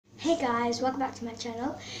Hey guys, welcome back to my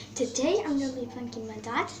channel. Today I'm going to be pranking my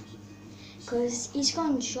dad because he's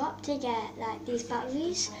gone shop to get like these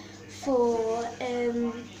batteries for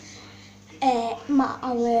our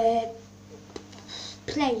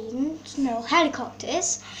planes, no,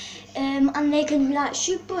 helicopters, and they can like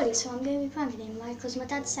shoot bullets. So I'm going to be pranking him, right? Because my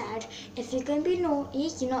dad said if you're going to be naughty,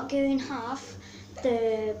 you're not going half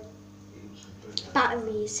the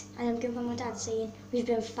batteries. And I'm going to my dad saying we've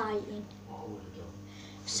been fighting.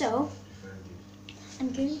 So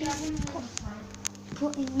I'm going to be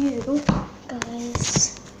putting you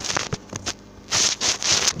guys there.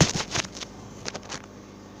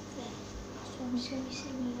 So I'm just going to be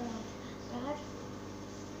saying you Dad,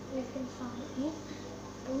 we've been fighting.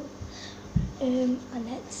 And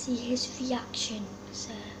let's see his reaction.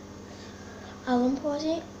 So I'll unpause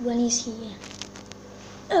it when he's here.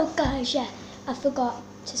 Oh guys, yeah, I forgot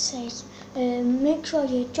to say, make sure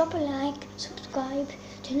you drop a like, subscribe,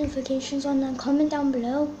 turn notifications on, and comment down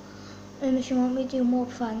below if you want me to do more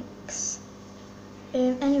pranks.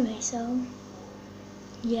 Anyway, so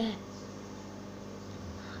yeah,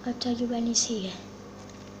 I'll tell you when he's here.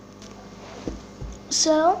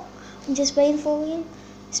 So I'm just waiting for him.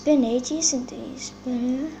 It's been ages since he's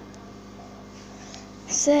been here.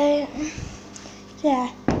 So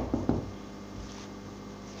yeah.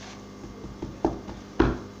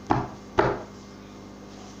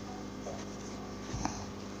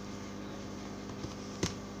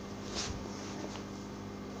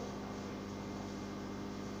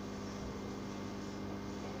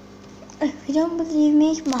 If you don't believe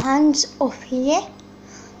me, my hand's up here,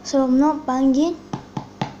 so I'm not banging.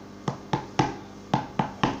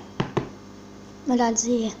 My dad's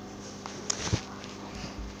here.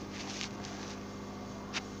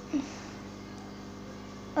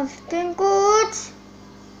 Everything good?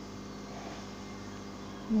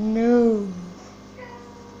 No.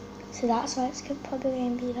 So that's what it's probably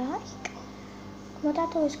going to be like. My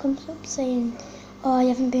dad always comes up saying, oh, you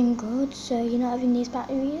haven't been good, so you're not having these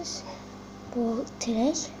batteries. But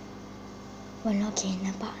today, we're not getting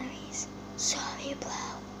the batteries. Sorry, bro.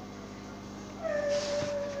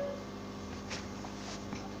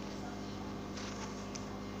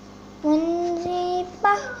 When's he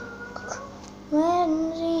back?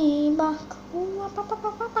 When's he back?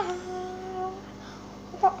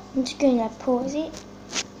 I'm just going to pause it.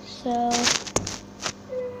 So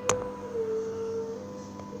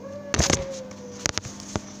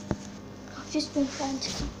I've just been trying to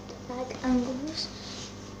find angles.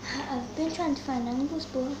 I've been trying to find angles,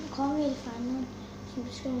 but I can't really find them. So I'm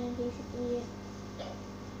just going to leave it here.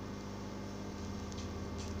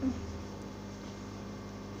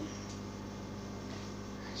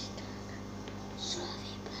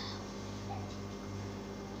 Sorry, bro.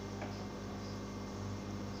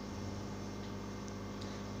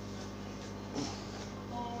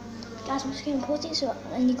 Guys, I'm just going to pause it so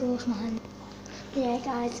when you go off my hand. Yeah,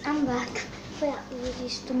 guys, I'm back. But that really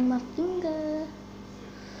stung my finger.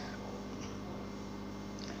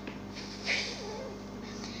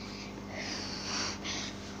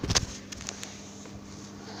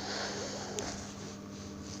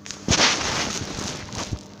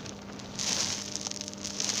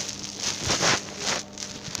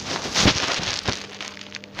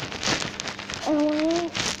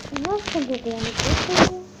 I'm not completely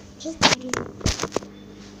understanding. Just kidding.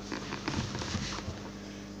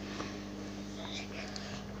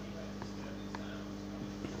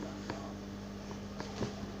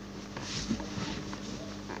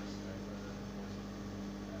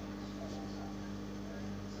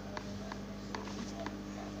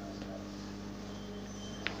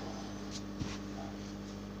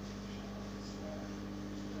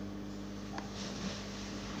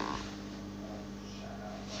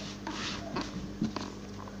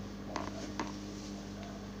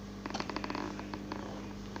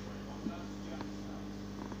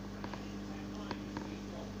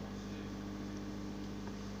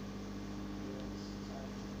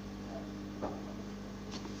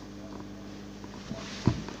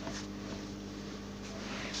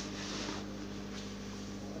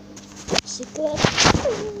 Good.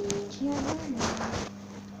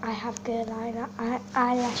 I have good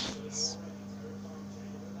eyelashes.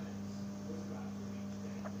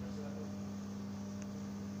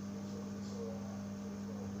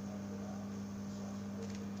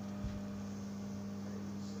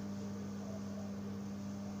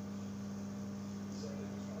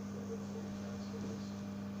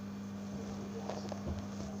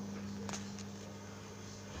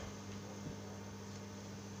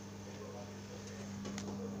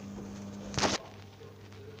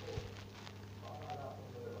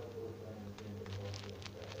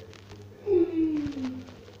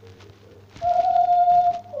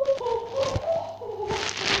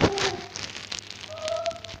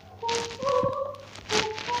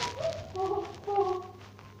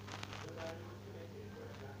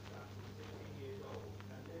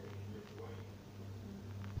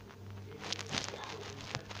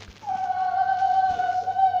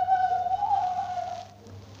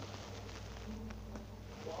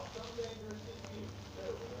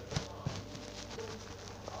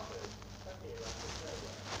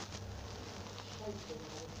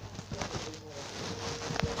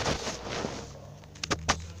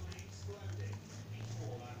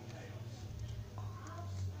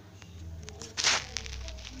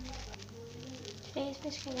 Today's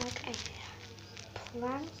basically like a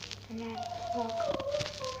prank and then vlog.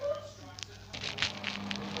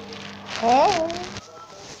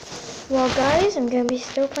 Well guys, I'm going to be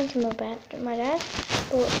still pranking my dad,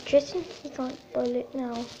 but Tristan, he can't spoil it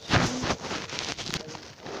now.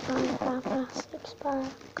 So, plastics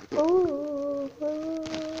back. Ooh.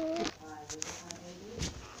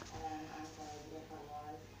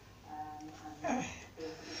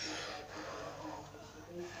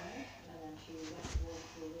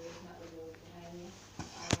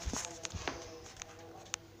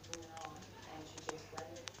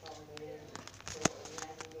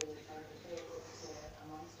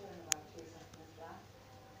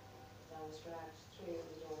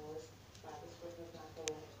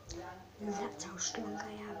 That's how strong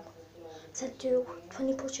I am. So I do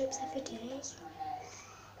 20 push-ups every day.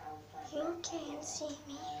 You can't see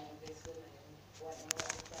me.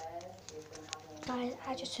 Guys,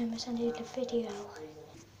 I just almost ended the video.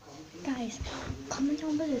 Guys, comment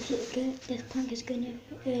down below if this prank is going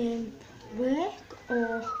to work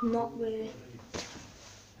or not work.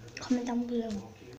 Comment down below.